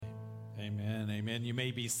Amen. Amen. You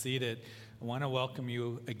may be seated. I want to welcome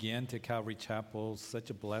you again to Calvary Chapel. Such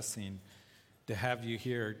a blessing to have you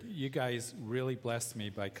here. You guys really blessed me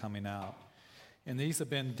by coming out. And these have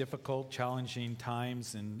been difficult, challenging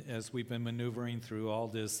times. And as we've been maneuvering through all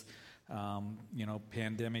this,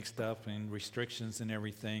 pandemic stuff and restrictions and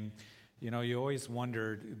everything, you always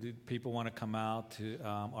wonder, do people want to come out?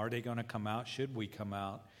 Are they going to come out? Should we come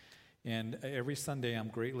out? And every Sunday, I'm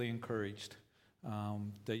greatly encouraged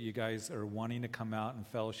that you guys are wanting to come out and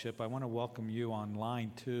fellowship. I want to welcome you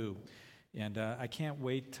online too. And I can't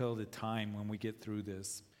wait till the time when we get through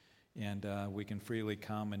this and we can freely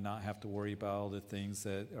come and not have to worry about all the things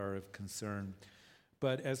that are of concern.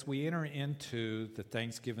 But as we enter into the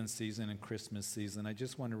Thanksgiving season and Christmas season, I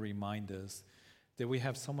just want to remind us that we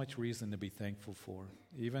have so much reason to be thankful for,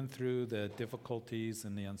 even through the difficulties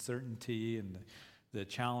and the uncertainty and the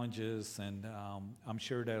challenges. And I'm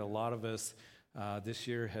sure that a lot of us this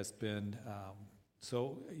year has been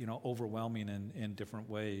so overwhelming in different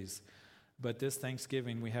ways. But this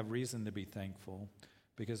Thanksgiving, we have reason to be thankful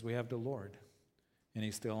because we have the Lord. And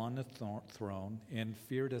He's still on the throne, and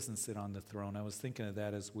fear doesn't sit on the throne. I was thinking of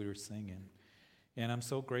that as we were singing. And I'm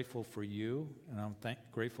so grateful for you, and I'm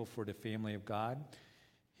grateful for the family of God.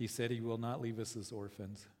 He said He will not leave us as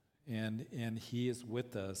orphans. And He is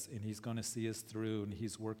with us, and He's going to see us through, and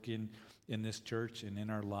He's working in this church and in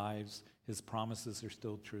our lives. His promises are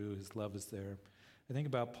still true. His love is there. I think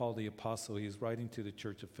about Paul the Apostle. He's writing to the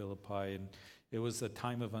church of Philippi, and it was a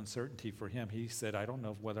time of uncertainty for him. He said, I don't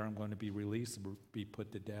know whether I'm going to be released or be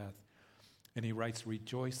put to death. And he writes,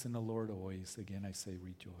 rejoice in the Lord always. Again, I say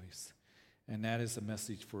rejoice. And that is a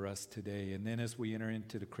message for us today. And then as we enter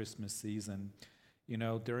into the Christmas season,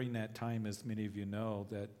 during that time, as many of you know,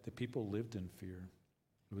 that the people lived in fear.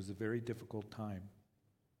 It was a very difficult time.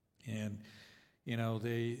 And,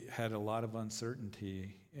 they had a lot of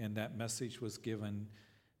uncertainty. And that message was given.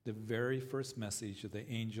 The very first message of the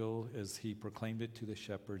angel, as he proclaimed it to the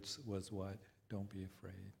shepherds, was what? Don't be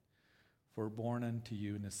afraid. For born unto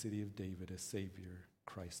you in the city of David a Savior,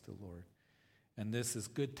 Christ the Lord. And this is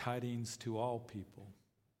good tidings to all people.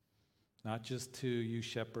 Not just to you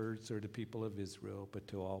shepherds or the people of Israel, but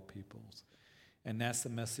to all peoples. And that's the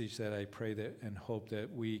message that I pray that and hope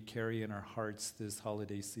that we carry in our hearts this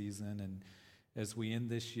holiday season. And as we end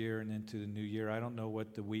this year and into the new year, I don't know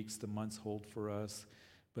what the weeks, the months hold for us,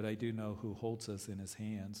 but I do know who holds us in His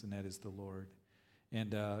hands, and that is the Lord.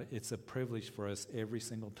 And it's a privilege for us every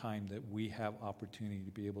single time that we have opportunity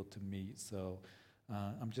to be able to meet. So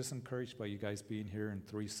I'm just encouraged by you guys being here in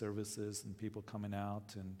 3 services and people coming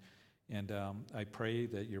out. And I pray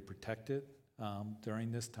that you're protected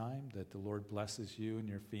during this time, that the Lord blesses you and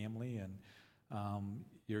your family and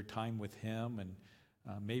your time with Him. And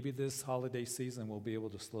maybe this holiday season we'll be able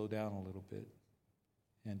to slow down a little bit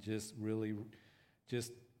and just really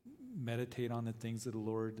just meditate on the things of the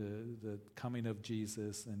Lord, the coming of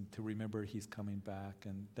Jesus, and to remember He's coming back.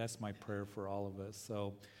 And that's my prayer for all of us.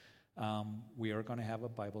 So we are going to have a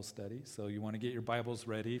Bible study. So you want to get your Bibles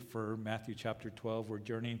ready for Matthew chapter 12. We're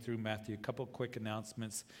journeying through Matthew. A couple quick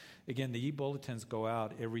announcements. Again, the e-bulletins go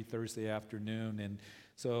out every Thursday afternoon. And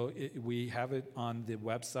so we have it on the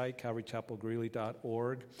website,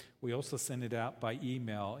 calvarychapelgreeley.org. We also send it out by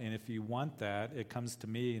email. And if you want that, it comes to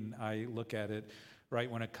me and I look at it right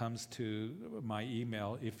when it comes to my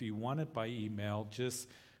email. If you want it by email, just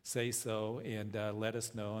say so and let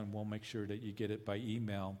us know, and we'll make sure that you get it by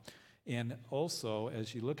email. And also,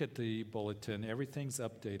 as you look at the bulletin, everything's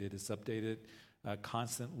updated. It's updated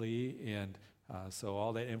constantly, and so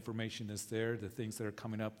all that information is there. The things that are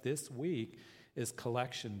coming up this week is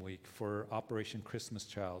collection week for Operation Christmas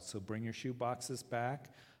Child. So bring your shoe boxes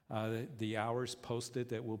back. The hours posted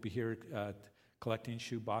that we'll be here collecting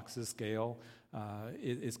shoe boxes, Gail.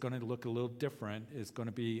 It's going to look a little different. It's going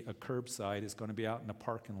to be a curbside. It's going to be out in a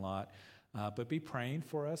parking lot. But be praying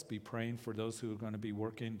for us. Be praying for those who are going to be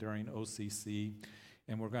working during OCC.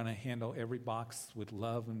 And we're going to handle every box with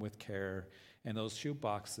love and with care. And those shoe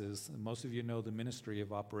boxes, most of you know the ministry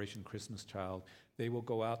of Operation Christmas Child. They will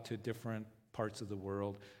go out to different parts of the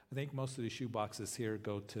world. I think most of the shoe boxes here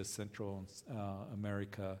go to Central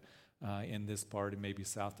America in this part, and maybe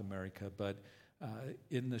South America. But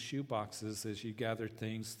in the shoe boxes, as you gather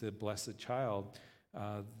things to bless a child,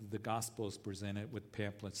 the gospel is presented with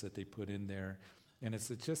pamphlets that they put in there. And it's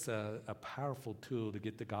just a powerful tool to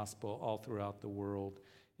get the gospel all throughout the world.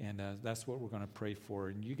 And that's what we're going to pray for.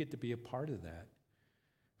 And you get to be a part of that.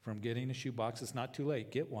 From getting a shoebox, it's not too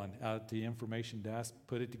late. Get one out at the information desk,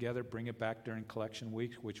 put it together, bring it back during collection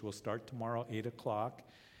week, which will start tomorrow, 8 o'clock.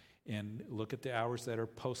 And look at the hours that are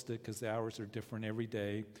posted, because the hours are different every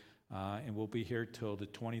day. And we'll be here till the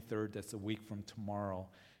 23rd. That's a week from tomorrow.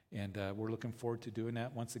 And we're looking forward to doing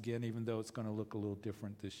that once again, even though it's going to look a little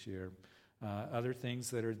different this year. Other things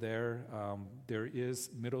that are there is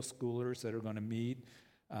middle schoolers that are going to meet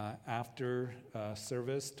after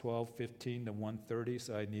service, 12:15 to 1:30.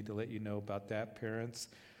 So I need to let you know about that, parents.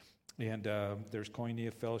 And there's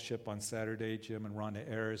Koinonia Fellowship on Saturday, Jim and Rhonda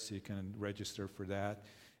Ayers. You can register for that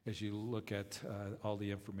as you look at all the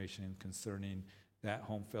information concerning that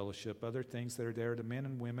home fellowship. Other things that are there, the men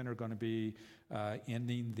and women are going to be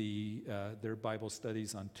ending their Bible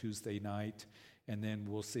studies on Tuesday night, and then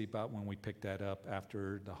we'll see about when we pick that up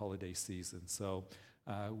after the holiday season. So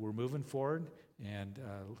we're moving forward and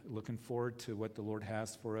looking forward to what the Lord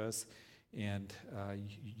has for us. And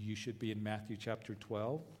you should be in Matthew chapter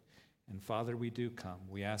 12. And Father, we do come.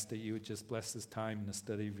 We ask that you would just bless this time in the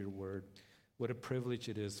study of your word. What a privilege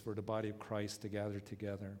it is for the body of Christ to gather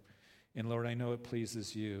together. And Lord, I know it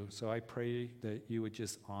pleases you. So I pray that you would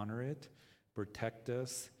just honor it, protect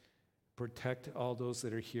us, protect all those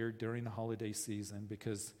that are here during the holiday season,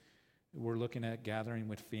 because we're looking at gathering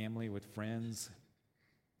with family, with friends.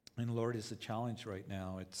 And Lord, it's a challenge right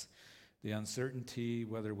now. It's the uncertainty,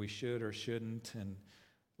 whether we should or shouldn't. And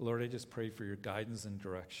Lord, I just pray for your guidance and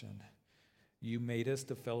direction. You made us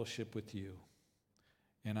to fellowship with you.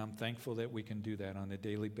 And I'm thankful that we can do that on a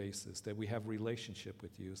daily basis, that we have relationship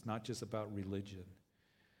with you. It's not just about religion.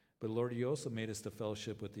 But Lord, you also made us to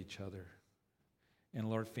fellowship with each other. And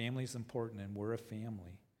Lord, family is important, and we're a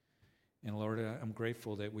family. And Lord, I'm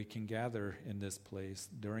grateful that we can gather in this place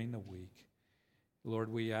during the week.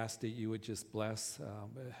 Lord, we ask that you would just bless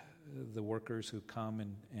the workers who come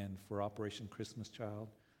and for Operation Christmas Child,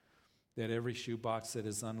 that every shoebox that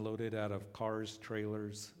is unloaded out of cars,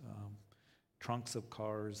 trailers, trunks of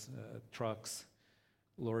cars, trucks,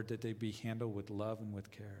 Lord, that they be handled with love and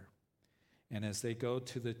with care. And as they go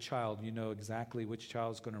to the child, you know exactly which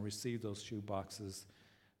child is going to receive those shoe boxes,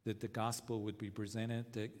 that the gospel would be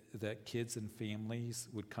presented, that kids and families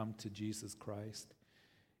would come to Jesus Christ.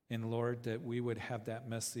 And Lord, that we would have that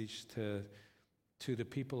message to the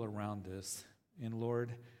people around us. And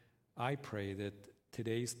Lord, I pray that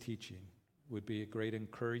today's teaching would be a great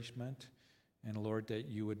encouragement. And Lord, that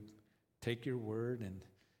you would take your word and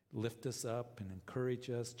lift us up and encourage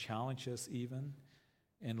us, challenge us even.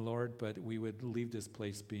 And Lord, but we would leave this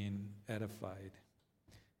place being edified,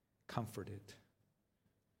 comforted.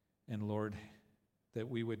 And Lord, that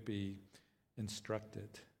we would be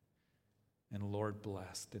instructed and Lord,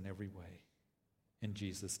 blessed in every way. In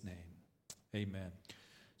Jesus' name, amen.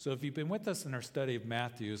 So if you've been with us in our study of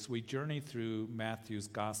Matthew, we journey through Matthew's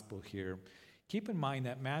gospel here. Keep in mind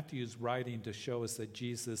that Matthew is writing to show us that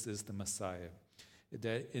Jesus is the Messiah,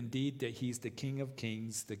 that indeed that he's the King of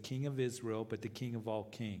Kings, the King of Israel, but the King of all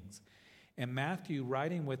kings. And Matthew,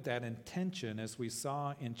 writing with that intention, as we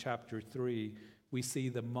saw in chapter 3, we see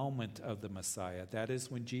the moment of the Messiah. That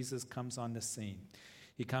is when Jesus comes on the scene.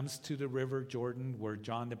 He comes to the river Jordan where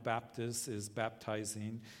John the Baptist is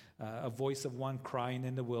baptizing, a voice of one crying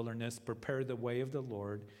in the wilderness, prepare the way of the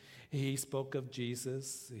Lord. He spoke of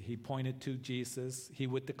Jesus. He pointed to Jesus. He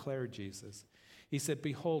would declare Jesus. He said,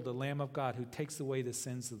 behold, the Lamb of God who takes away the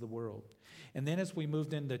sins of the world. And then as we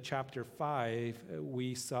moved into chapter 5,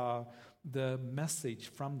 we saw the message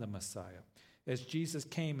from the Messiah. As Jesus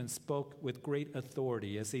came and spoke with great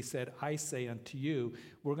authority, as he said, I say unto you,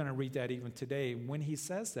 we're going to read that even today. When he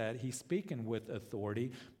says that, he's speaking with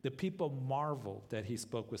authority. The people marveled that he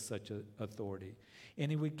spoke with such authority.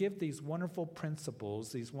 And he would give these wonderful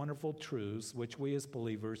principles, these wonderful truths, which we as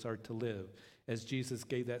believers are to live. As Jesus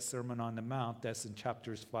gave that Sermon on the Mount, that's in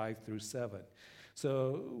chapters 5 through 7.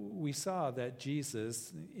 So we saw that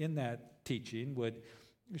Jesus, in that teaching, would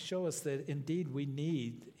show us that indeed we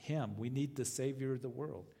need him. We need the Savior of the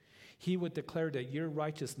world. He would declare that your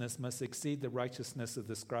righteousness must exceed the righteousness of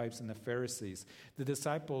the scribes and the Pharisees. The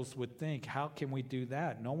disciples would think, how can we do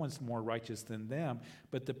that? No one's more righteous than them.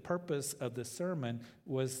 But the purpose of the sermon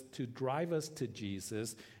was to drive us to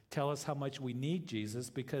Jesus, tell us how much we need Jesus,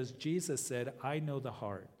 because Jesus said, I know the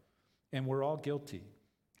heart, and we're all guilty.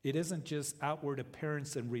 It isn't just outward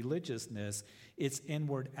appearance and religiousness, it's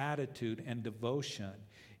inward attitude and devotion.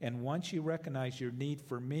 And once you recognize your need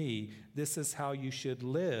for me, this is how you should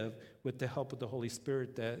live with the help of the Holy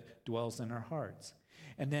Spirit that dwells in our hearts.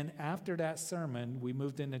 And then after that sermon, we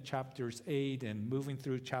moved into chapters 8 and moving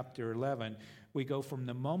through chapter 11, we go from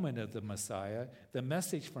the moment of the Messiah, the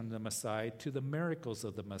message from the Messiah, to the miracles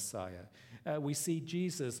of the Messiah. We see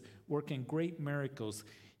Jesus working great miracles,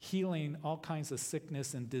 healing all kinds of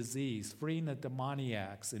sickness and disease, freeing the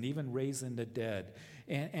demoniacs, and even raising the dead.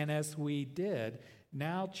 And as we did,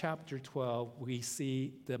 Now, chapter 12, we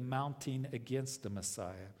see the mounting against the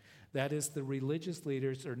Messiah. That is, the religious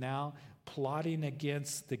leaders are now plotting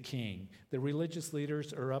against the king. The religious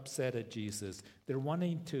leaders are upset at Jesus. They're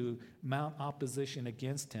wanting to mount opposition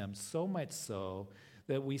against him, so much so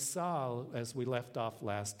that we saw, as we left off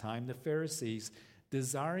last time, the Pharisees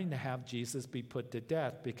desiring to have Jesus be put to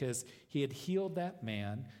death because he had healed that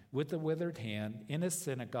man with a withered hand in a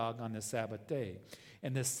synagogue on the Sabbath day.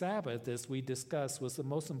 And the Sabbath, as we discussed, was the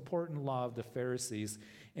most important law of the Pharisees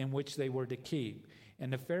in which they were to keep.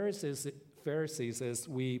 And the Pharisees, as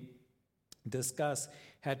we discussed,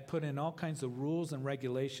 had put in all kinds of rules and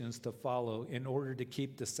regulations to follow in order to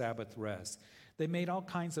keep the Sabbath rest. They made all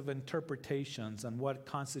kinds of interpretations on what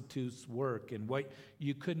constitutes work and what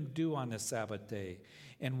you couldn't do on the Sabbath day.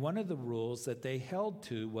 And one of the rules that they held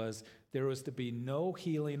to was there was to be no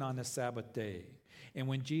healing on the Sabbath day. And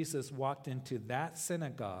when Jesus walked into that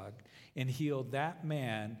synagogue and healed that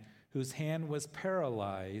man whose hand was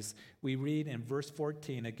paralyzed, we read in verse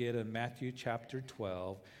 14 again in Matthew chapter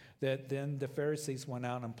 12, that then the Pharisees went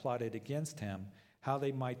out and plotted against him how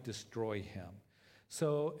they might destroy him.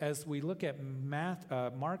 So as we look at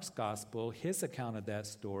Mark's gospel, his account of that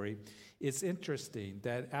story, it's interesting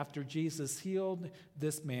that after Jesus healed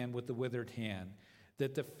this man with the withered hand,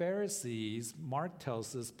 that the Pharisees, Mark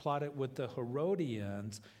tells us, plotted with the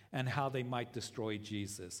Herodians and how they might destroy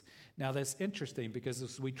Jesus. Now that's interesting because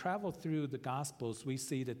as we travel through the Gospels, we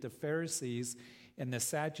see that the Pharisees and the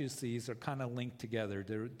Sadducees are kind of linked together.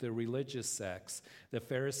 They're the religious sects. The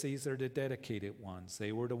Pharisees are the dedicated ones.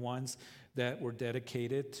 They were the ones that were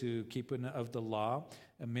dedicated to keeping of the law.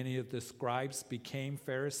 And many of the scribes became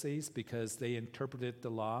Pharisees because they interpreted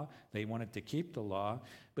the law. They wanted to keep the law.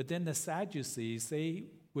 But then the Sadducees, they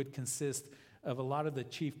would consist of a lot of the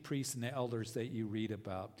chief priests and the elders that you read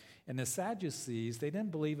about. And the Sadducees, they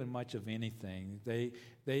didn't believe in much of anything.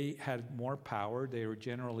 They had more power. They were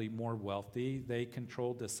generally more wealthy. They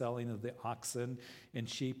controlled the selling of the oxen and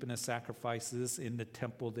sheep and the sacrifices in the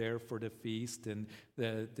temple there for the feast and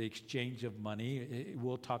the exchange of money.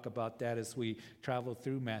 We'll talk about that as we travel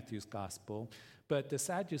through Matthew's gospel. But the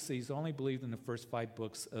Sadducees only believed in the first 5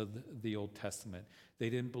 books of the Old Testament. They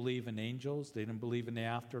didn't believe in angels. They didn't believe in the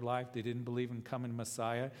afterlife. They didn't believe in coming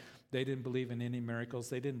Messiah. They didn't believe in any miracles.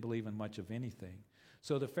 They didn't believe in much of anything.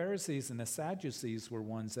 So the Pharisees and the Sadducees were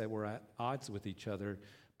ones that were at odds with each other.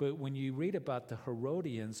 But when you read about the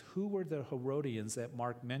Herodians, who were the Herodians that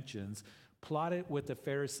Mark mentions, plotted with the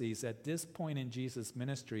Pharisees at this point in Jesus'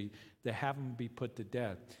 ministry to have him be put to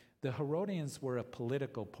death? The Herodians were a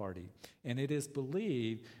political party, and it is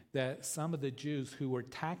believed that some of the Jews who were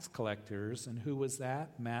tax collectors, and who was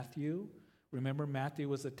that? Matthew. Remember, Matthew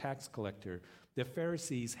was a tax collector. The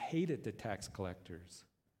Pharisees hated the tax collectors.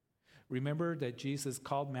 Remember that Jesus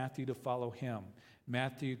called Matthew to follow him.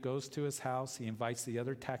 Matthew goes to his house. He invites the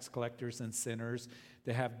other tax collectors and sinners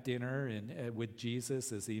to have dinner with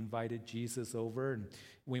Jesus as he invited Jesus over. And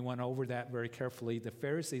we went over that very carefully. The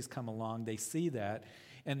Pharisees come along. They see that.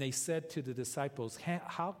 And they said to the disciples,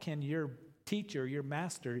 how can your teacher, your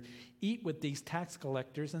master, eat with these tax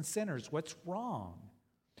collectors and sinners? What's wrong?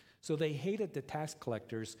 So they hated the tax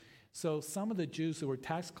collectors. So some of the Jews who were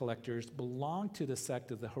tax collectors belonged to the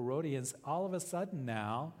sect of the Herodians. All of a sudden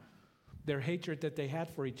now, their hatred that they had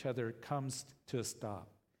for each other comes to a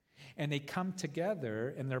stop. And they come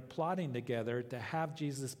together and they're plotting together to have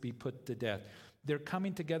Jesus be put to death. They're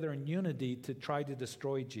coming together in unity to try to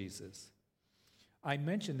destroy Jesus. I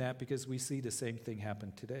mention that because we see the same thing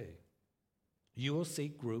happen today. You will see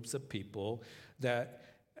groups of people that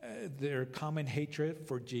their common hatred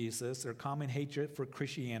for Jesus, their common hatred for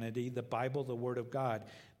Christianity, the Bible, the Word of God,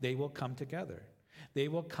 they will come together. They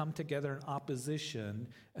will come together in opposition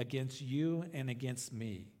against you and against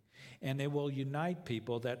me. And they will unite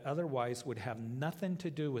people that otherwise would have nothing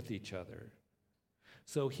to do with each other.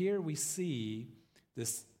 So here we see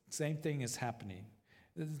this same thing is happening.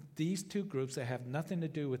 These two groups that have nothing to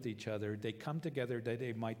do with each other, they come together that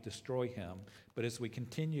they might destroy him. But as we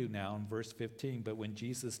continue now in verse 15, but when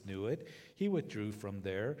Jesus knew it, he withdrew from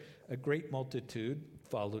there. A great multitude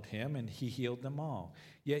followed him, and he healed them all.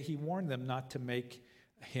 Yet he warned them not to make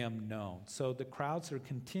him known. So the crowds are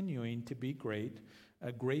continuing to be great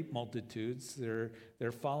multitudes.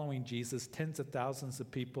 They're following Jesus, tens of thousands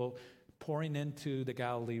of people pouring into the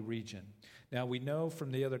Galilee region. Now, we know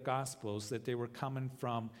from the other Gospels that they were coming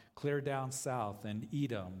from clear down south in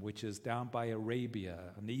Edom, which is down by Arabia,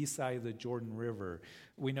 on the east side of the Jordan River.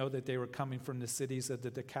 We know that they were coming from the cities of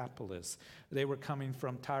the Decapolis. They were coming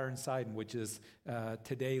from Tyre and Sidon, which is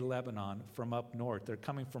today Lebanon, from up north. They're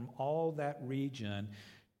coming from all that region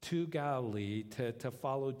to Galilee to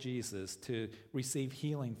follow Jesus, to receive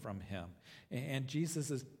healing from him. And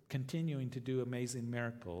Jesus is continuing to do amazing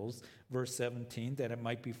miracles. Verse 17, that it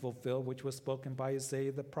might be fulfilled, which was spoken by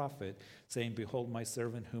Isaiah the prophet, saying, Behold my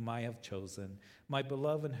servant whom I have chosen, my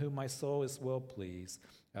beloved in whom my soul is well pleased.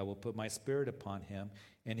 I will put my spirit upon him,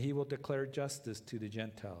 and he will declare justice to the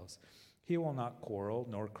Gentiles. He will not quarrel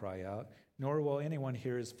nor cry out, nor will anyone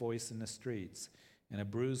hear his voice in the streets. And a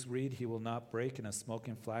bruised reed he will not break, and a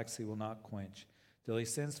smoking flax he will not quench, till he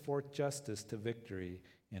sends forth justice to victory,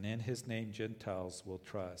 and in his name Gentiles will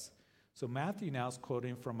trust. So Matthew now is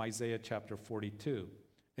quoting from Isaiah chapter 42.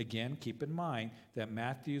 Again, keep in mind that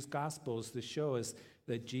Matthew's gospel is to show us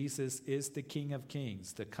that Jesus is the King of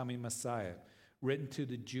Kings, the coming Messiah, written to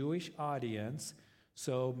the Jewish audience.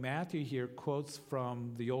 So Matthew here quotes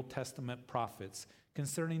from the Old Testament prophets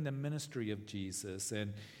concerning the ministry of Jesus,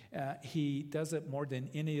 and he does it more than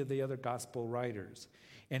any of the other gospel writers.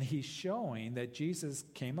 And he's showing that Jesus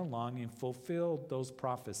came along and fulfilled those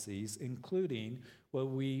prophecies, including what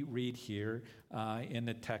we read here in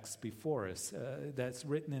the text before us. That's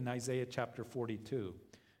written in Isaiah chapter 42.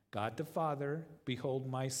 God the Father, behold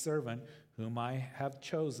my servant, whom I have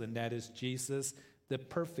chosen, that is Jesus, the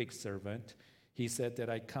perfect servant. He said that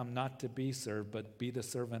I come not to be served, but be the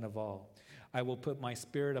servant of all. I will put my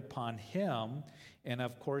spirit upon him. And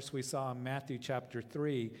of course, we saw in Matthew chapter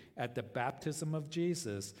 3, at the baptism of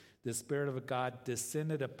Jesus, the Spirit of God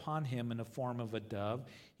descended upon him in the form of a dove.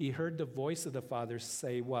 He heard the voice of the Father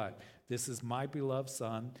say what? This is my beloved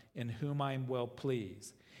Son, in whom I am well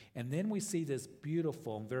pleased. And then we see this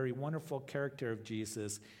beautiful and very wonderful character of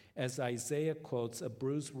Jesus, as Isaiah quotes, a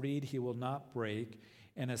bruised reed he will not break,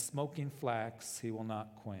 and a smoking flax he will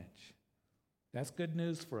not quench. That's good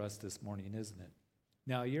news for us this morning, isn't it?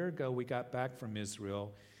 Now, a year ago, we got back from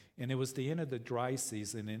Israel, and it was the end of the dry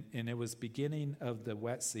season, and it was beginning of the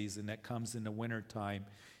wet season that comes in the wintertime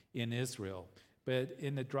in Israel. But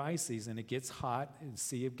in the dry season, it gets hot in the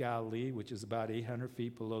Sea of Galilee, which is about 800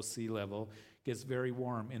 feet below sea level, gets very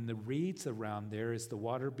warm. And the reeds around there, as the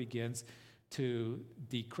water begins to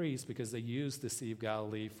decrease, because they use the Sea of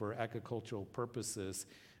Galilee for agricultural purposes,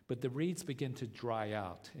 but the reeds begin to dry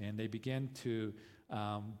out, and they begin to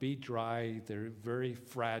be dry. They're very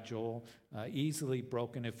fragile, easily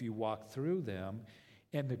broken if you walk through them.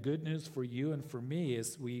 And the good news for you and for me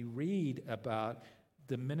is we read about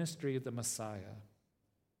the ministry of the Messiah.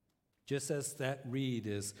 Just as that reed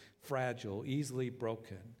is fragile, easily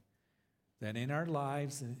broken, that in our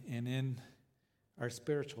lives and in our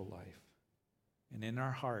spiritual life and in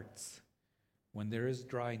our hearts, when there is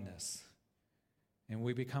dryness and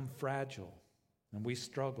we become fragile and we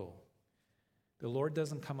struggle, the Lord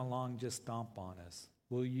doesn't come along and just stomp on us.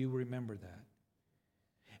 Will you remember that?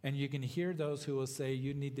 And you can hear those who will say,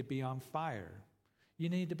 you need to be on fire. You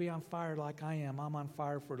need to be on fire like I am. I'm on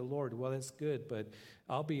fire for the Lord. Well, that's good, but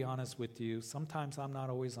I'll be honest with you. Sometimes I'm not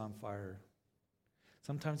always on fire.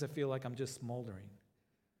 Sometimes I feel like I'm just smoldering.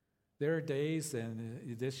 There are days,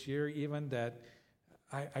 and this year even, that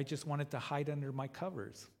I just wanted to hide under my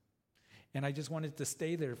covers. And I just wanted to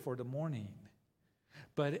stay there for the morning.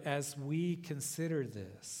 But as we consider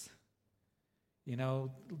this, you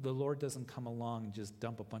know, the Lord doesn't come along and just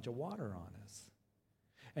dump a bunch of water on us.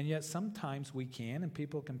 And yet sometimes we can, and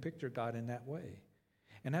people can picture God in that way.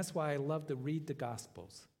 And that's why I love to read the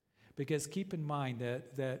Gospels. Because keep in mind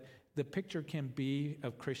that the picture can be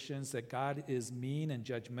of Christians that God is mean and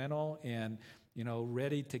judgmental and, you know,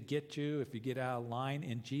 ready to get you if you get out of line.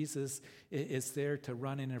 And Jesus is there to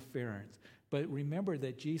run interference. But remember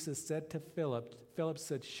that Jesus said to Philip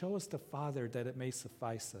said, show us the Father that it may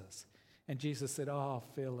suffice us. And Jesus said, oh,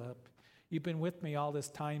 Philip, you've been with me all this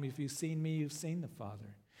time. If you've seen me, you've seen the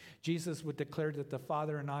Father. Jesus would declare that the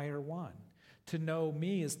Father and I are one. To know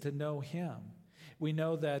me is to know him. We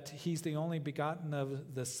know that he's the only begotten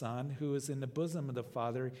of the Son who is in the bosom of the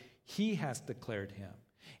Father. He has declared him.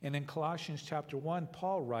 And in Colossians chapter 1,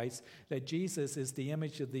 Paul writes that Jesus is the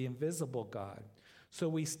image of the invisible God. So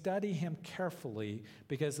we study him carefully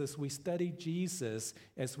because as we study Jesus,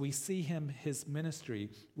 as we see him, his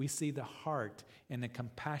ministry, we see the heart and the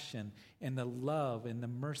compassion and the love and the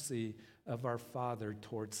mercy of our Father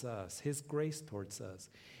towards us, his grace towards us.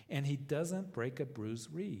 And he doesn't break a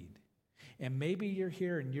bruised reed. And maybe you're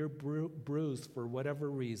here and you're bruised for whatever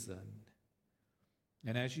reason.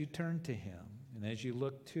 And as you turn to him and as you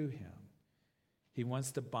look to him, he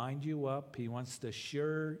wants to bind you up. He wants to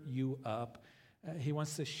shore you up. He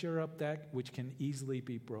wants to shore up that which can easily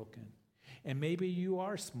be broken. And maybe you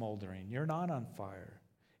are smoldering. You're not on fire.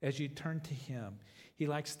 As you turn to him, he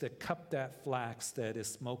likes to cup that flax that is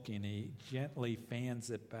smoking. He gently fans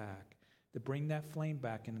it back to bring that flame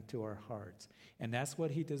back into our hearts. And that's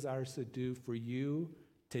what he desires to do for you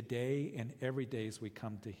today and every day as we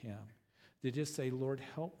come to him. To just say, Lord,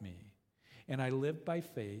 help me. And I live by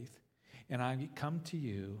faith, and I come to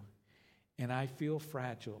you, and I feel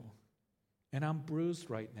fragile, and I'm bruised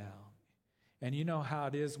right now. And you know how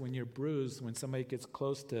it is when you're bruised, when somebody gets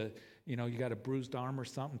close to, you got a bruised arm or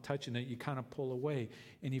something, touching it, you kind of pull away.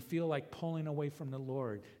 And you feel like pulling away from the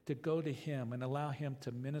Lord, to go to him and allow him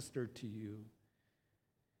to minister to you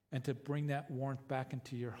and to bring that warmth back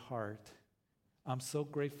into your heart. I'm so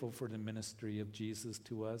grateful for the ministry of Jesus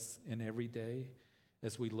to us in every day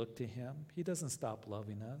as we look to him. He doesn't stop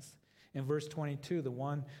loving us. In verse 22, the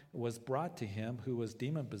one was brought to him who was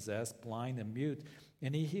demon-possessed, blind and mute,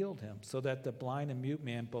 and he healed him, so that the blind and mute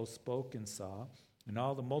man both spoke and saw. And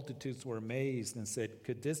all the multitudes were amazed and said,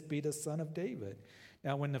 "Could this be the Son of David?"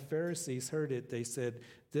 Now when the Pharisees heard it, they said,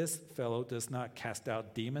 "This fellow does not cast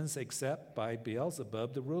out demons except by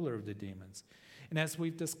Beelzebub, the ruler of the demons." And as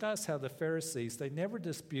we've discussed how the Pharisees, they never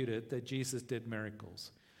disputed that Jesus did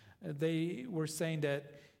miracles. They were saying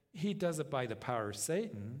that he does it by the power of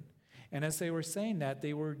Satan. And as they were saying that,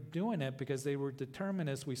 they were doing it because they were determined,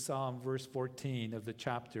 as we saw in verse 14 of the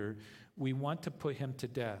chapter, we want to put him to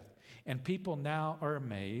death. And people now are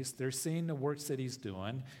amazed. They're seeing the works that he's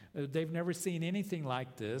doing. They've never seen anything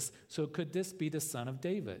like this. So could this be the Son of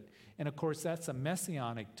David? And of course, that's a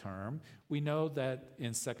messianic term. We know that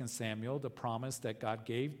in 2 Samuel, the promise that God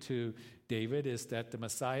gave to David is that the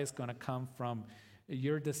Messiah is going to come from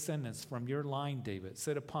your descendants, from your line, David,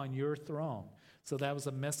 sit upon your throne. So that was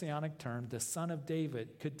a messianic term, the Son of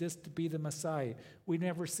David. Could this be the Messiah? We've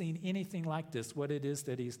never seen anything like this, what it is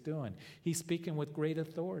that he's doing. He's speaking with great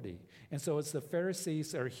authority. And so as the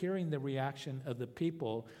Pharisees are hearing the reaction of the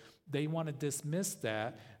people, they want to dismiss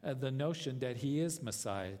that, the notion that he is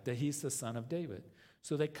Messiah, that he's the Son of David.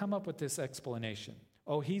 So they come up with this explanation.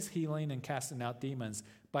 Oh, he's healing and casting out demons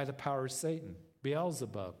by the power of Satan,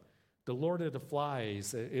 Beelzebub, the Lord of the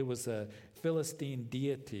Flies. It was a Philistine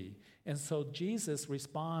deity. And so Jesus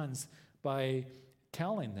responds by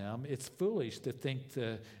telling them it's foolish to think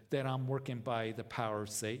that I'm working by the power of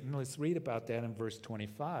Satan. Let's read about that in verse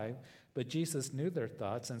 25. But Jesus knew their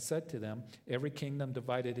thoughts and said to them, "Every kingdom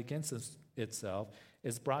divided against itself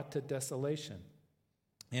is brought to desolation,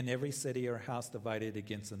 and every city or house divided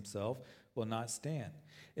against himself will not stand.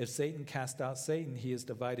 If Satan cast out Satan, he is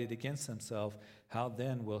divided against himself. How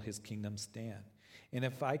then will his kingdom stand? And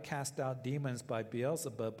if I cast out demons by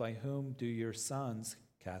Beelzebub, by whom do your sons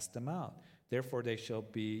cast them out? Therefore they shall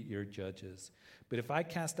be your judges. But if I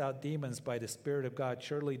cast out demons by the Spirit of God,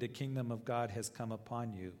 surely the kingdom of God has come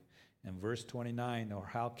upon you." And verse 29, or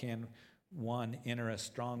how can one enter a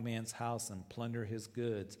strong man's house and plunder his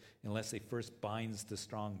goods unless he first binds the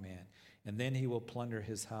strong man? And then he will plunder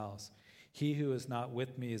his house. He who is not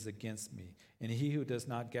with me is against me, and he who does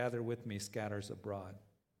not gather with me scatters abroad.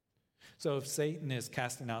 So if Satan is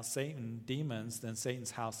casting out demons, then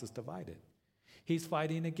Satan's house is divided. He's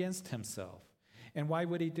fighting against himself. And why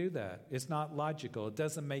would he do that? It's not logical. It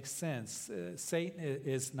doesn't make sense. Satan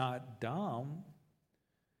is not dumb.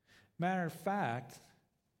 Matter of fact,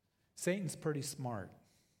 Satan's pretty smart.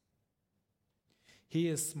 He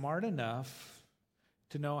is smart enough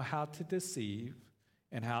to know how to deceive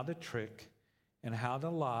and how to trick and how to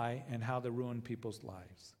lie and how to ruin people's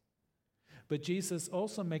lives. But Jesus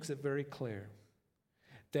also makes it very clear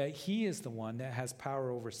that he is the one that has power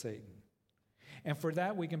over Satan. And for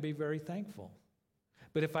that, we can be very thankful.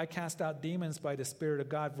 But if I cast out demons by the Spirit of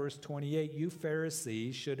God, verse 28, you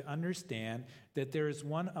Pharisees should understand that there is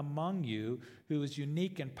one among you who is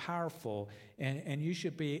unique and powerful, and you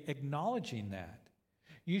should be acknowledging that.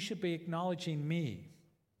 You should be acknowledging me,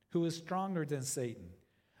 who is stronger than Satan.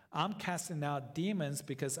 I'm casting out demons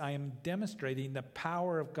because I am demonstrating the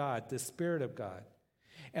power of God, the Spirit of God.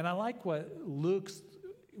 And I like what Luke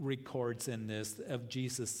records in this of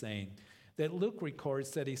Jesus saying, that Luke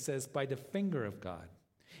records that he says, by the finger of God.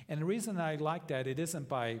 And the reason I like that, it isn't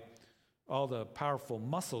by all the powerful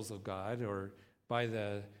muscles of God or by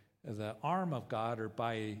the arm of God or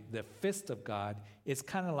by the fist of God. It's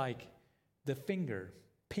kind of like the finger,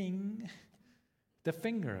 ping, the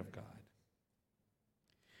finger of God.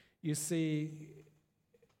 You see,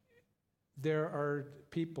 there are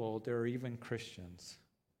people, there are even Christians,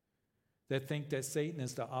 that think that Satan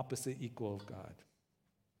is the opposite equal of God.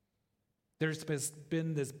 There's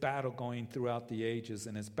been this battle going throughout the ages,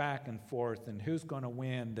 and it's back and forth, and who's going to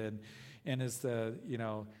win, and it's the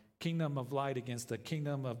kingdom of light against the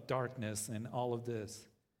kingdom of darkness and all of this.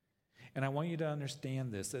 And I want you to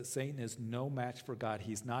understand this, that Satan is no match for God.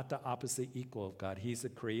 He's not the opposite equal of God. He's a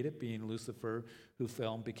created being, Lucifer, who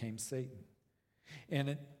fell and became Satan.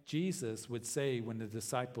 And Jesus would say when the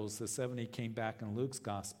disciples, the 70, came back in Luke's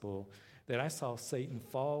gospel, that I saw Satan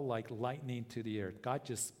fall like lightning to the earth. God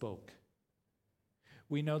just spoke.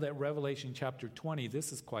 We know that Revelation chapter 20,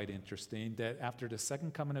 this is quite interesting, that after the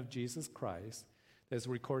second coming of Jesus Christ, as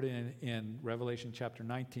recorded in Revelation chapter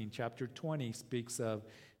 19, chapter 20 speaks of,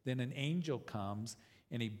 then an angel comes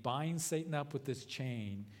and he binds Satan up with this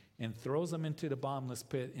chain and throws him into the bottomless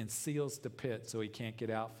pit and seals the pit so he can't get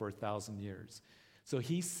out for 1,000 years. So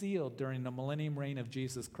he's sealed during the millennium reign of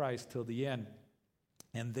Jesus Christ till the end.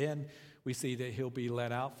 And then we see that he'll be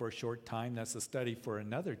let out for a short time. That's a study for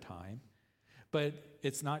another time. But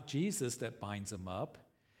it's not Jesus that binds him up.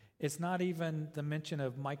 It's not even the mention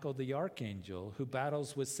of Michael the archangel who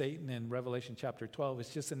battles with Satan in Revelation chapter 12.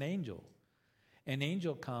 It's just an angel. An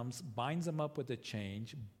angel comes, binds him up with a chain,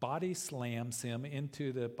 body slams him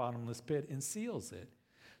into the bottomless pit and seals it.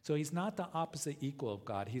 So he's not the opposite equal of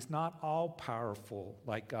God. He's not all powerful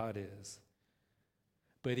like God is.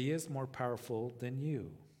 But he is more powerful than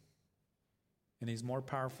you. And he's more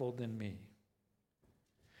powerful than me.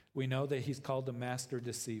 We know that he's called the master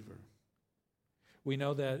deceiver. We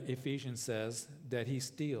know that Ephesians says that he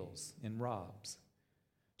steals and robs.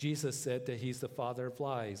 Jesus said that he's the father of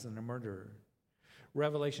lies and a murderer.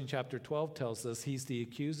 Revelation chapter 12 tells us he's the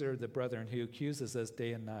accuser of the brethren who accuses us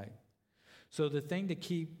day and night. So the thing to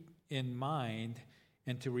keep in mind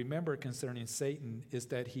and to remember concerning Satan is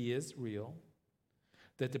that he is real,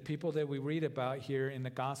 that the people that we read about here in the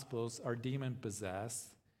Gospels are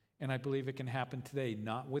demon-possessed, and I believe it can happen today,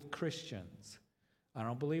 not with Christians. I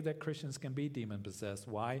don't believe that Christians can be demon-possessed.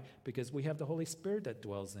 Why? Because we have the Holy Spirit that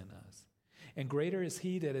dwells in us. And greater is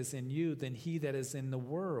he that is in you than he that is in the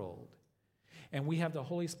world. And we have the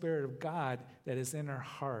Holy Spirit of God that is in our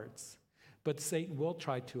hearts. But Satan will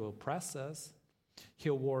try to oppress us.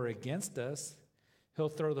 He'll war against us. He'll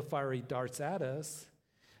throw the fiery darts at us.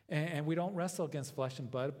 And we don't wrestle against flesh and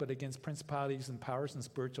blood, but against principalities and powers and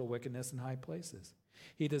spiritual wickedness in high places.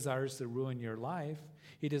 He desires to ruin your life.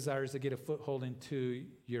 He desires to get a foothold into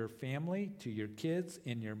your family, to your kids,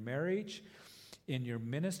 in your marriage, in your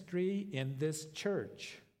ministry, in this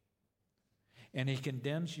church. And he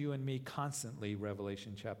condemns you and me constantly,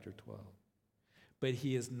 Revelation chapter 12. But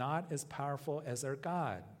he is not as powerful as our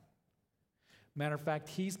God. Matter of fact,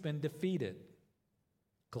 he's been defeated.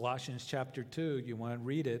 Colossians chapter 2, you want to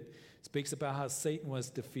read it, speaks about how Satan was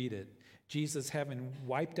defeated. Jesus, having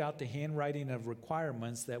wiped out the handwriting of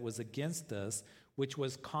requirements that was against us, which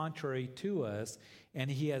was contrary to us, and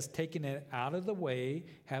he has taken it out of the way,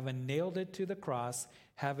 having nailed it to the cross,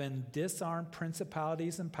 having disarmed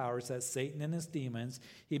principalities and powers, that's Satan and his demons,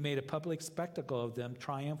 he made a public spectacle of them,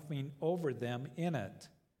 triumphing over them in it.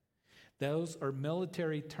 Those are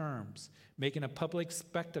military terms, making a public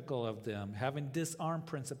spectacle of them, having disarmed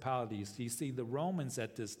principalities. You see, the Romans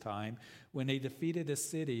at this time, when they defeated a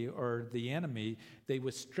city or the enemy, they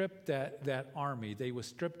would strip that army. They would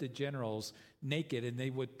strip the generals naked, and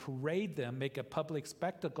they would parade them, make a public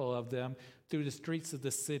spectacle of them through the streets of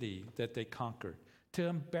the city that they conquered, to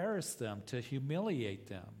embarrass them, to humiliate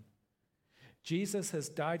them. Jesus has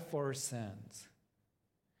died for our sins.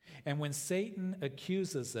 And when Satan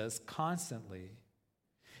accuses us constantly,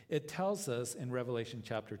 it tells us in Revelation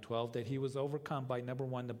chapter 12 that he was overcome by, number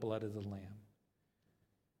one, the blood of the Lamb.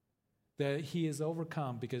 That he is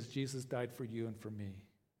overcome because Jesus died for you and for me.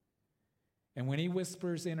 And when he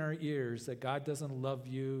whispers in our ears that God doesn't love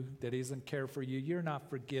you, that he doesn't care for you, you're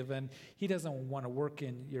not forgiven, he doesn't want to work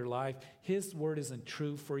in your life, his word isn't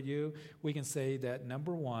true for you, we can say that,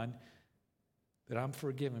 number one, that I'm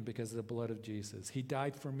forgiven because of the blood of Jesus. He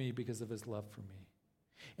died for me because of his love for me.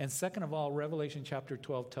 And second of all, Revelation chapter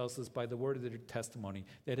 12 tells us by the word of their testimony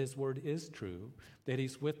that his word is true, that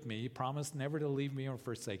he's with me. He promised never to leave me or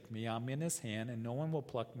forsake me. I'm in his hand and no one will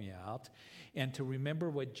pluck me out. And to remember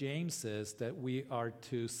what James says, that we are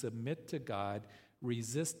to submit to God,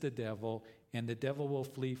 resist the devil, and the devil will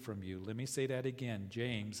flee from you. Let me say that again,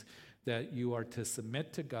 James, that you are to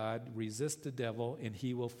submit to God, resist the devil, and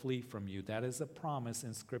he will flee from you. That is a promise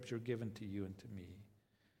in Scripture given to you and to me.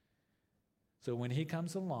 So when he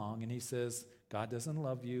comes along and he says, God doesn't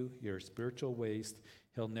love you, you're a spiritual waste,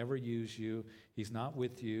 he'll never use you, he's not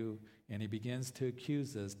with you, and he begins to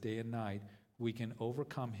accuse us day and night, we can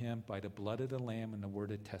overcome him by the blood of the Lamb and the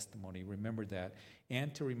word of testimony. Remember that.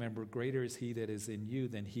 And to remember, greater is he that is in you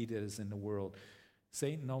than he that is in the world.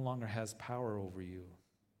 Satan no longer has power over you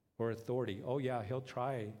or authority. Oh yeah, he'll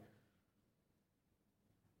try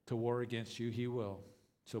to war against you. He will.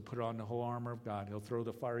 So put on the whole armor of God. He'll throw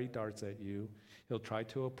the fiery darts at you. He'll try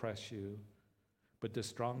to oppress you. But the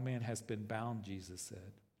strong man has been bound, Jesus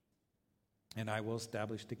said. And I will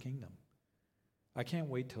establish the kingdom. I can't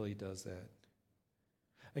wait till he does that.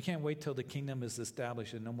 I can't wait till the kingdom is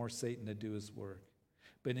established and no more Satan to do his work.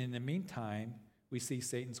 But in the meantime, we see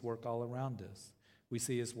Satan's work all around us. We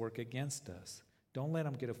see his work against us. Don't let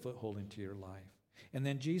him get a foothold into your life. And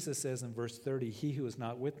then Jesus says in verse 30, he who is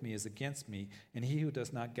not with me is against me, and he who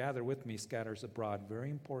does not gather with me scatters abroad. Very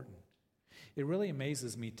important. It really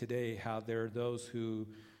amazes me today how there are those who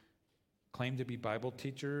claim to be Bible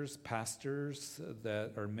teachers, pastors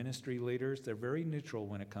that are ministry leaders. They're very neutral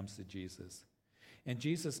when it comes to Jesus. And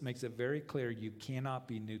Jesus makes it very clear you cannot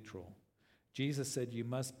be neutral. Jesus said you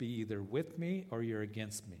must be either with me or you're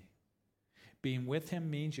against me. Being with him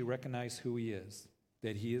means you recognize who he is,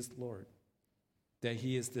 that he is Lord, that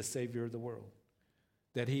he is the Savior of the world,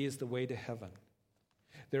 that he is the way to heaven.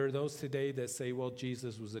 There are those today that say, well,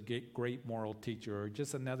 Jesus was a great moral teacher or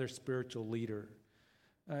just another spiritual leader.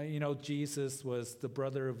 Jesus was the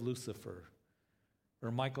brother of Lucifer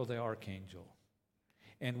or Michael the archangel.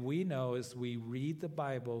 And we know as we read the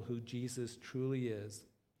Bible who Jesus truly is,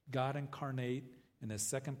 God incarnate in the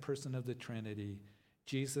second person of the Trinity,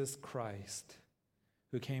 Jesus Christ,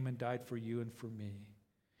 who came and died for you and for me.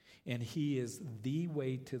 And he is the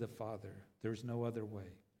way to the Father. There's no other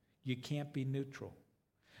way. You can't be neutral.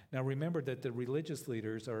 Now remember that the religious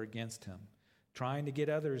leaders are against him, trying to get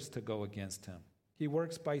others to go against him. He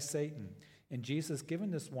works by Satan. And Jesus,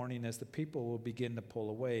 given this warning as the people will begin to pull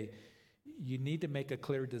away, you need to make a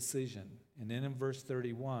clear decision. And then in verse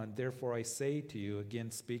 31, therefore I say to you,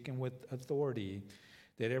 again speaking with authority,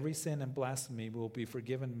 that every sin and blasphemy will be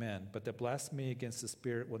forgiven men, but the blasphemy against the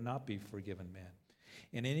Spirit will not be forgiven men.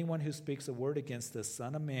 And anyone who speaks a word against the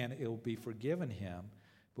Son of Man, it will be forgiven him.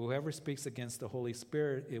 But whoever speaks against the Holy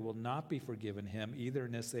Spirit, it will not be forgiven him, either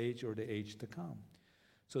in this age or the age to come.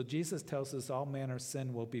 So Jesus tells us all manner of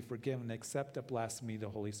sin will be forgiven except the blasphemy of the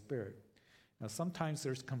Holy Spirit. Now sometimes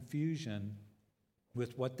there's confusion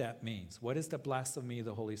with what that means. What is the blasphemy of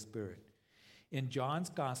the Holy Spirit? In John's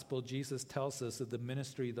gospel, Jesus tells us of the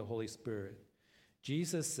ministry of the Holy Spirit.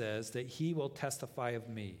 Jesus says that he will testify of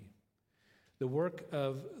me. The work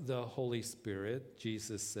of the Holy Spirit,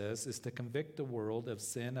 Jesus says, is to convict the world of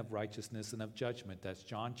sin, of righteousness, and of judgment. That's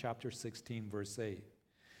John chapter 16, verse 8.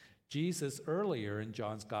 Jesus earlier in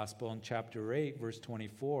John's gospel in chapter 8, verse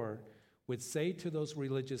 24, would say to those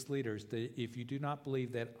religious leaders that if you do not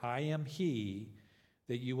believe that I am he,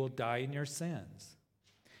 that you will die in your sins.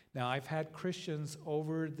 Now, I've had Christians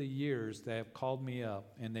over the years that have called me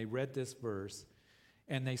up and they read this verse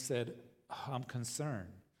and they said, I'm concerned.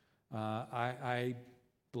 I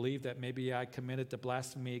believe that maybe I committed the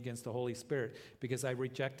blasphemy against the Holy Spirit because I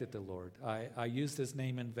rejected the Lord. I used his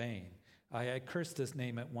name in vain. I cursed his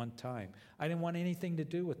name at one time. I didn't want anything to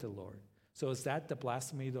do with the Lord. So is that the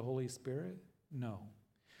blasphemy of the Holy Spirit? No.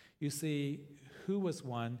 You see, who was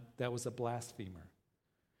one that was a blasphemer?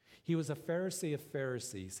 He was a Pharisee of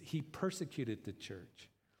Pharisees. He persecuted the church.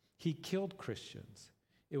 He killed Christians.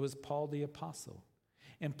 It was Paul the Apostle.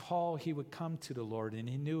 And Paul, he would come to the Lord and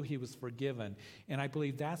he knew he was forgiven. And I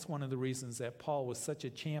believe that's one of the reasons that Paul was such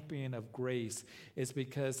a champion of grace is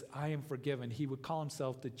because I am forgiven. He would call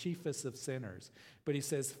himself the chiefest of sinners. But he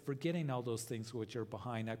says, forgetting all those things which are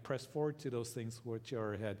behind, I press forward to those things which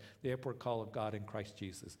are ahead, the upward call of God in Christ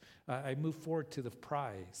Jesus. I move forward to the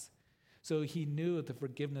prize. So he knew the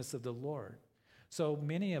forgiveness of the Lord. So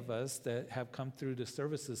many of us that have come through the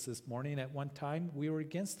services this morning, at one time, we were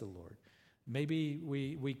against the Lord. Maybe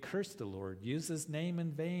we cursed the Lord, used his name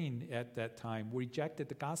in vain at that time, rejected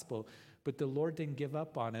the gospel, but the Lord didn't give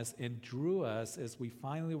up on us and drew us as we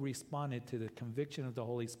finally responded to the conviction of the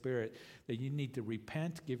Holy Spirit that you need to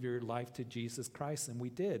repent, give your life to Jesus Christ, and we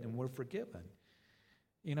did, and we're forgiven.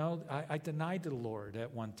 You know, I denied the Lord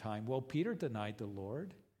at one time. Well, Peter denied the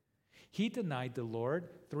Lord. He denied the Lord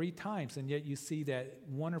 3 times, and yet you see that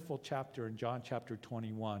wonderful chapter in John chapter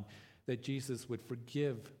 21 that Jesus would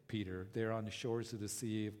forgive Peter there on the shores of the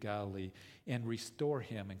Sea of Galilee and restore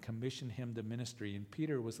him and commission him to ministry. And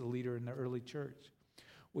Peter was a leader in the early church.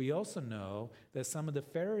 We also know that some of the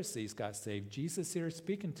Pharisees got saved. Jesus here is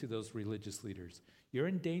speaking to those religious leaders. You're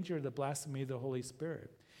in danger of the blasphemy of the Holy Spirit.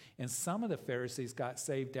 And some of the Pharisees got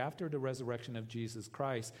saved after the resurrection of Jesus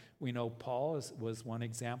Christ. We know Paul was one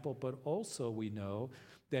example, but also we know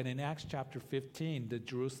that in Acts chapter 15, the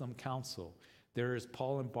Jerusalem Council, there is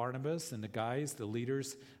Paul and Barnabas and the guys, the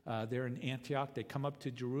leaders there in Antioch. They come up to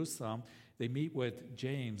Jerusalem. They meet with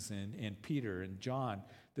James and Peter and John,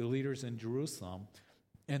 the leaders in Jerusalem.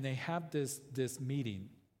 And they have this meeting.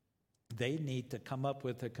 They need to come up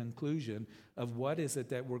with a conclusion of what is it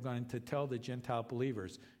that we're going to tell the Gentile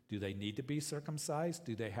believers. Do they need to be circumcised?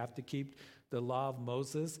 Do they have to keep the law of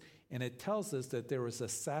Moses? And it tells us that there was a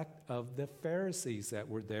sect of the Pharisees that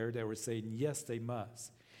were there that were saying, yes, they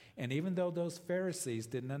must. And even though those Pharisees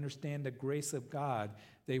didn't understand the grace of God,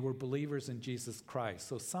 they were believers in Jesus Christ.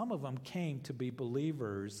 So some of them came to be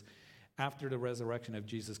believers after the resurrection of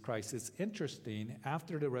Jesus Christ. It's interesting,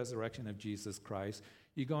 after the resurrection of Jesus Christ,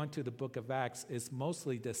 you go into the book of Acts, it's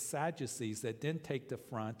mostly the Sadducees that didn't take the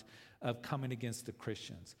front of coming against the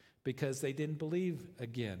Christians because they didn't believe,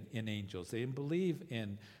 again, in angels. They didn't believe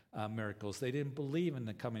in miracles. They didn't believe in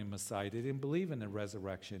the coming Messiah. They didn't believe in the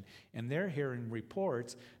resurrection. And they're hearing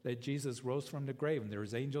reports that Jesus rose from the grave and there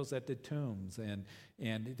was angels at the tombs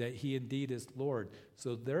and that he indeed is Lord.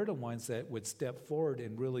 So they're the ones that would step forward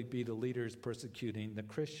and really be the leaders persecuting the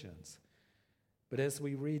Christians. But as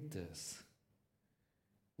we read this,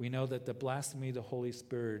 we know that the blasphemy of the Holy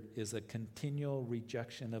Spirit is a continual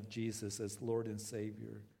rejection of Jesus as Lord and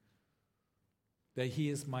Savior. That he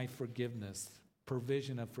is my forgiveness,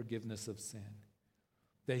 provision of forgiveness of sin.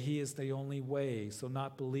 That he is the only way. So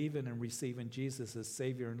not believing and receiving Jesus as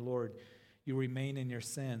Savior and Lord, you remain in your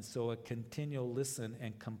sins. So a continual listen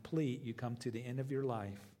and complete, you come to the end of your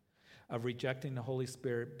life of rejecting the Holy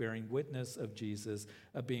Spirit, bearing witness of Jesus,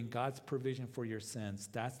 of being God's provision for your sins.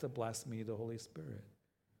 That's the blasphemy of the Holy Spirit.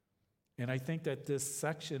 And I think that this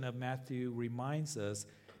section of Matthew reminds us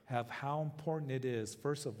of how important it is,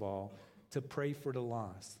 first of all, to pray for the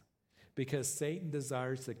lost. Because Satan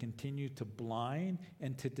desires to continue to blind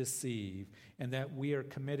and to deceive, and that we are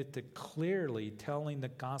committed to clearly telling the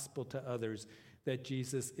gospel to others that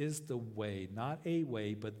Jesus is the way, not a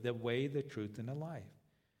way, but the way, the truth, and the life.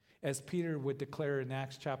 As Peter would declare in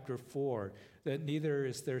Acts chapter 4, that neither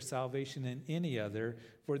is there salvation in any other,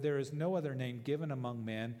 for there is no other name given among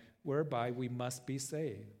men whereby we must be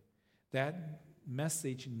saved. That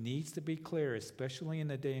message needs to be clear, especially in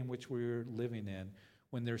the day in which we're living in,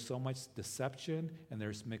 when there's so much deception and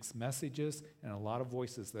there's mixed messages and a lot of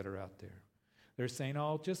voices that are out there. They're saying,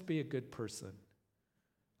 oh, just be a good person.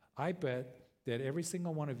 I bet that every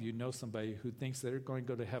single one of you knows somebody who thinks they're going to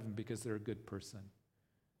go to heaven because they're a good person.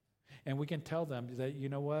 And we can tell them that, you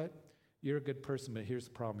know what? You're a good person, but here's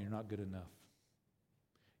the problem. You're not good enough.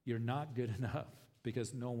 You're not good enough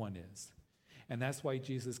because no one is. And that's why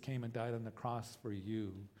Jesus came and died on the cross for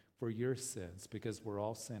you, for your sins, because we're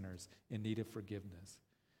all sinners in need of forgiveness.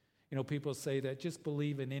 You know, people say that just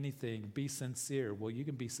believe in anything, be sincere. Well, you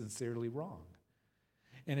can be sincerely wrong.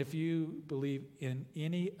 And if you believe in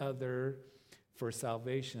any other for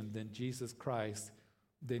salvation than Jesus Christ,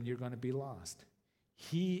 then you're going to be lost.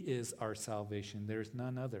 He is our salvation. There's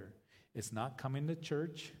none other. It's not coming to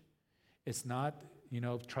church. It's not,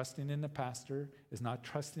 trusting in the pastor. It's not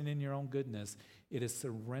trusting in your own goodness. It is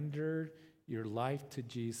surrender your life to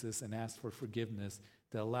Jesus and ask for forgiveness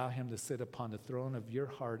to allow him to sit upon the throne of your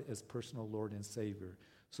heart as personal Lord and Savior.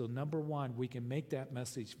 So number one, we can make that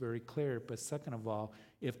message very clear. But second of all,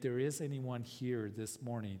 if there is anyone here this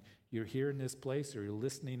morning, you're here in this place or you're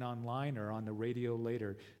listening online or on the radio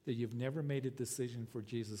later, that you've never made a decision for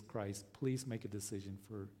Jesus Christ, please make a decision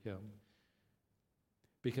for him.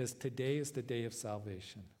 Because today is the day of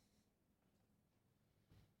salvation.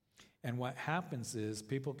 And what happens is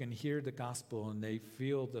people can hear the gospel and they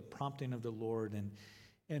feel the prompting of the Lord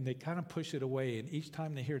and they kind of push it away. And each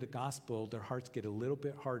time they hear the gospel, their hearts get a little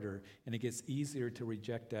bit harder and it gets easier to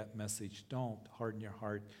reject that message. Don't harden your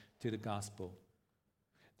heart to the gospel.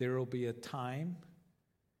 There will be a time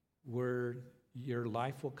where your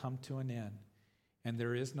life will come to an end and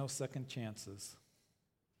there is no second chances.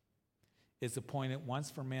 It's appointed once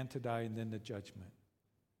for man to die and then the judgment.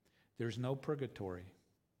 There's no purgatory.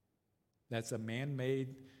 That's a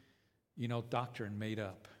man-made, doctrine made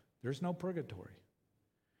up. There's no purgatory.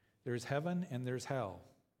 There's heaven and there's hell.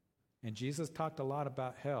 And Jesus talked a lot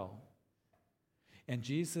about hell. And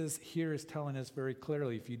Jesus here is telling us very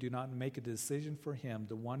clearly, if you do not make a decision for him,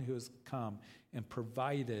 the one who has come and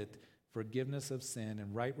provided forgiveness of sin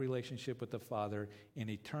and right relationship with the Father and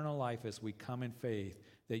eternal life as we come in faith,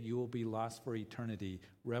 that you will be lost for eternity.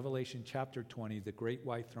 Revelation chapter 20, the great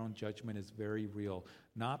white throne judgment is very real.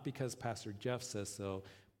 Not because Pastor Jeff says so,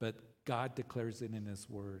 but God declares it in his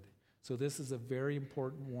word. So this is a very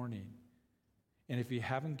important warning. And if you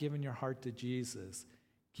haven't given your heart to Jesus,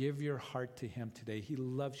 give your heart to him today. He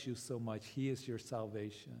loves you so much. He is your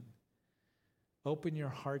salvation. Open your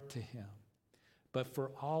heart to him. But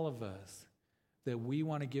for all of us, that we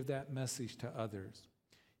want to give that message to others.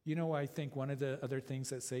 I think one of the other things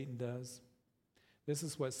that Satan does, this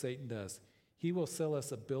is what Satan does. He will sell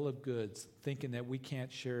us a bill of goods thinking that we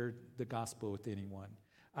can't share the gospel with anyone.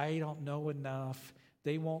 I don't know enough.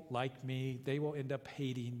 They won't like me. They will end up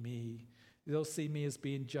hating me. They'll see me as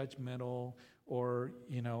being judgmental or,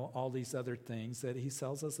 all these other things, that he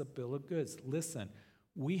sells us a bill of goods. Listen,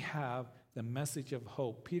 we have the message of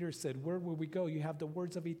hope. Peter said, where will we go? You have the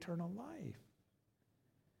words of eternal life.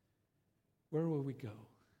 Where will we go?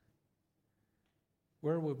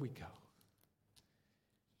 Where would we go?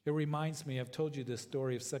 It reminds me, I've told you this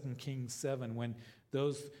story of 2 Kings 7, when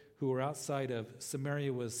those who were outside of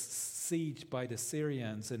Samaria was sieged by the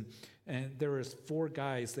Syrians, and there was 4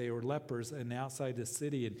 guys, they were lepers, and outside the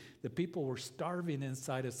city, and the people were starving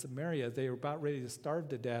inside of Samaria. They were about ready to starve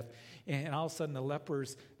to death, and all of a sudden the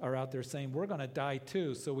lepers are out there saying, we're going to die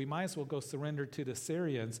too, so we might as well go surrender to the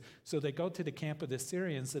Syrians. So they go to the camp of the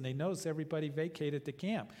Syrians, and they notice everybody vacated the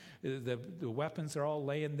camp. The weapons are all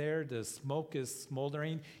laying there, the smoke is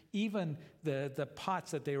smoldering. Even the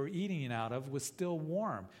pots that they were eating out of was still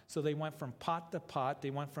warm. So they went from pot to pot, they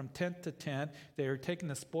went from tent to tent, they were taking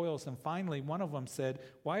the spoils, and finally one of them said,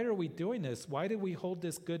 why are we doing this? Why do we hold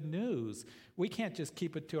this good news? We can't just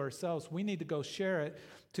keep it to ourselves. We need to go share it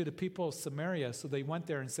to the people of Samaria. So they went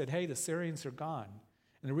there and said, hey, the Syrians are gone.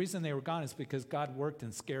 And the reason they were gone is because God worked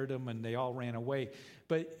and scared them, and they all ran away.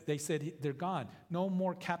 But they said, they're gone. No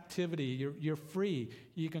more captivity. You're free.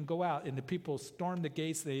 You can go out. And the people stormed the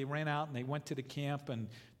gates. They ran out, and they went to the camp and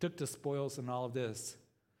took the spoils and all of this.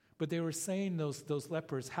 But they were saying, those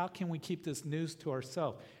lepers, how can we keep this news to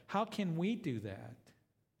ourselves? How can we do that?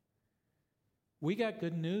 We got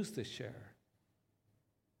good news to share.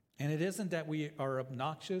 And it isn't that we are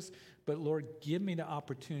obnoxious, but Lord, give me the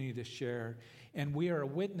opportunity to share. And we are a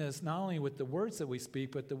witness not only with the words that we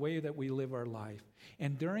speak, but the way that we live our life.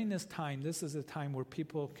 And during this time, this is a time where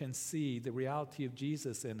people can see the reality of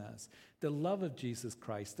Jesus in us, the love of Jesus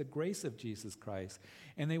Christ, the grace of Jesus Christ.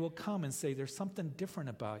 And they will come and say, there's something different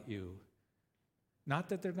about you. Not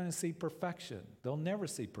that they're going to see perfection. They'll never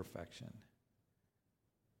see perfection.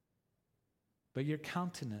 But your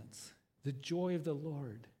countenance, the joy of the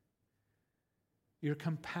Lord, your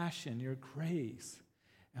compassion, your grace.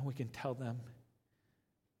 And we can tell them,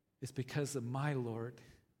 it's because of my Lord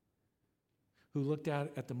who looked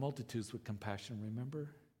out at the multitudes with compassion,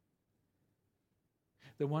 remember?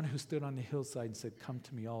 The one who stood on the hillside and said, come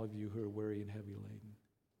to me, all of you who are weary and heavy laden.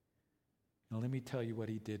 Now let me tell you what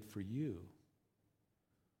he did for you.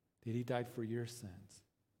 That he died for your sins.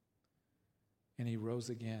 And he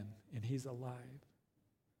rose again, and he's alive.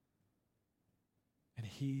 And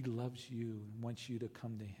he loves you and wants you to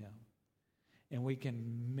come to him. And we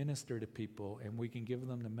can minister to people, and we can give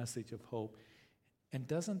them the message of hope. And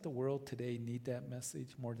doesn't the world today need that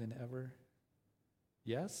message more than ever?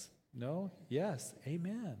 Yes? No? Yes.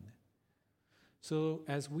 Amen. So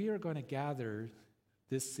as we are going to gather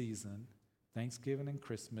this season, Thanksgiving and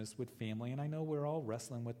Christmas with family, and I know we're all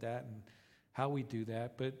wrestling with that and how we do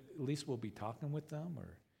that, but at least we'll be talking with them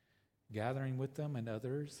or gathering with them and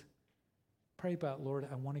others. Pray about, Lord,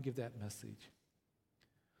 I want to give that message.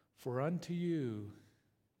 For unto you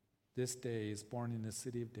this day is born in the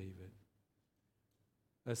city of David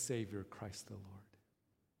a Savior, Christ the Lord.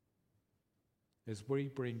 As we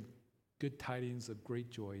bring good tidings of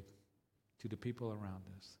great joy to the people around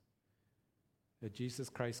us, that Jesus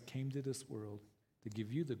Christ came to this world to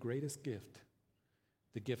give you the greatest gift,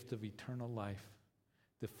 the gift of eternal life,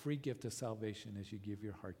 the free gift of salvation as you give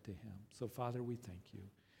your heart to him. So, Father, we thank you.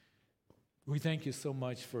 We thank you so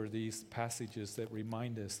much for these passages that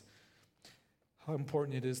remind us how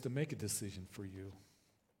important it is to make a decision for you.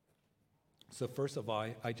 So first of all,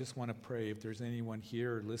 I just want to pray, if there's anyone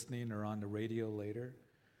here or listening or on the radio later,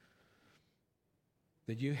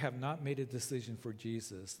 that you have not made a decision for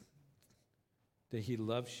Jesus, that he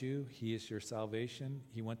loves you, he is your salvation,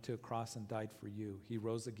 he went to a cross and died for you, he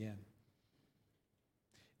rose again.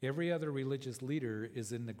 Every other religious leader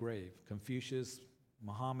is in the grave. Confucius,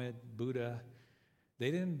 Muhammad, Buddha,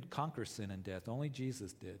 they didn't conquer sin and death. Only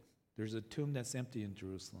Jesus did. There's a tomb that's empty in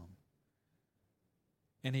Jerusalem.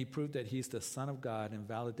 And he proved that he's the Son of God and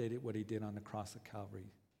validated what he did on the cross of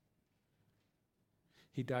Calvary.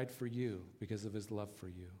 He died for you because of his love for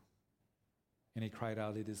you. And he cried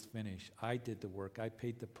out, it is finished. I did the work. I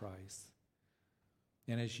paid the price.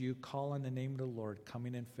 And as you call on the name of the Lord,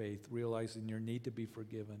 coming in faith, realizing your need to be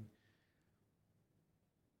forgiven,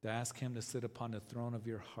 to ask him to sit upon the throne of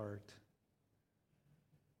your heart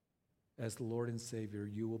as the Lord and Savior,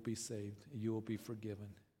 you will be saved. You will be forgiven.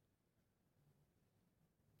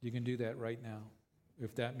 You can do that right now,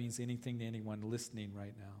 if that means anything to anyone listening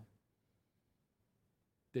right now.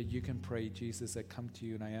 That you can pray, Jesus, I come to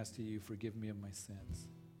you and I ask that you forgive me of my sins.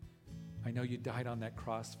 I know you died on that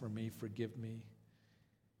cross for me. Forgive me.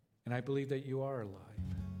 And I believe that you are alive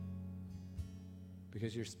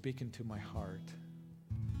because you're speaking to my heart.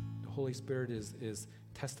 The Holy Spirit is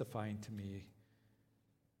testifying to me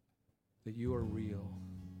that you are real.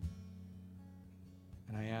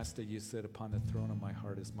 And I ask that you sit upon the throne of my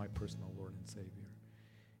heart as my personal Lord and Savior.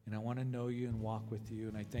 And I want to know you and walk with you.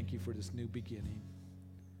 And I thank you for this new beginning.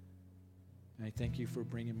 And I thank you for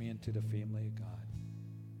bringing me into the family of God.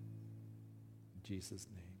 In Jesus'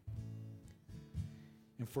 name.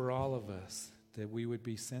 And for all of us, that we would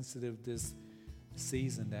be sensitive this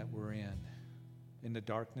season that we're in the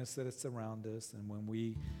darkness that is around us, and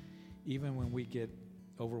even when we get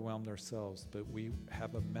overwhelmed ourselves, but we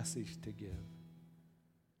have a message to give.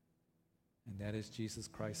 And that is Jesus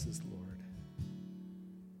Christ is Lord.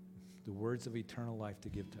 The words of eternal life to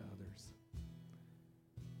give to others.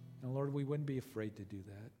 And Lord, we wouldn't be afraid to do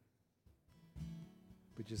that.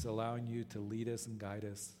 But just allowing you to lead us and guide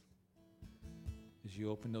us as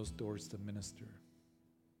you open those doors to minister.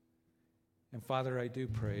 And Father, I do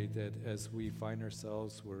pray that as we find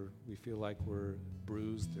ourselves where we feel like we're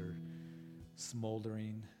bruised or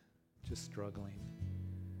smoldering, just struggling,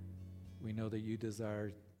 we know that you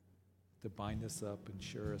desire to bind us up and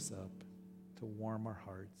shore us up, to warm our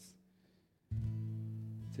hearts,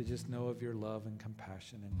 to just know of your love and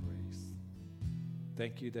compassion and grace.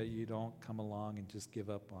 Thank you that you don't come along and just give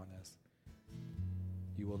up on us.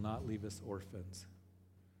 You will not leave us orphans,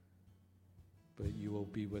 but you will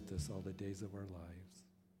be with us all the days of our lives.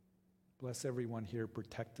 Bless everyone here.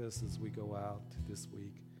 Protect us as we go out this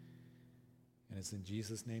week. And it's in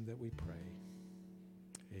Jesus' name that we pray.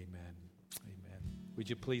 Amen. Amen. Would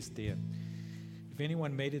you please stand? If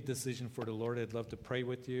anyone made a decision for the Lord, I'd love to pray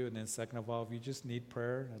with you. And then second of all, if you just need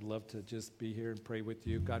prayer, I'd love to just be here and pray with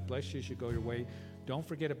you. God bless you as you go your way. Don't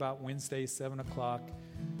forget about Wednesday, 7 o'clock,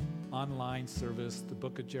 online service, the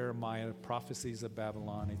book of Jeremiah, Prophecies of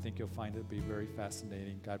Babylon. I think you'll find it to be very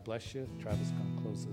fascinating. God bless you. Travis, come.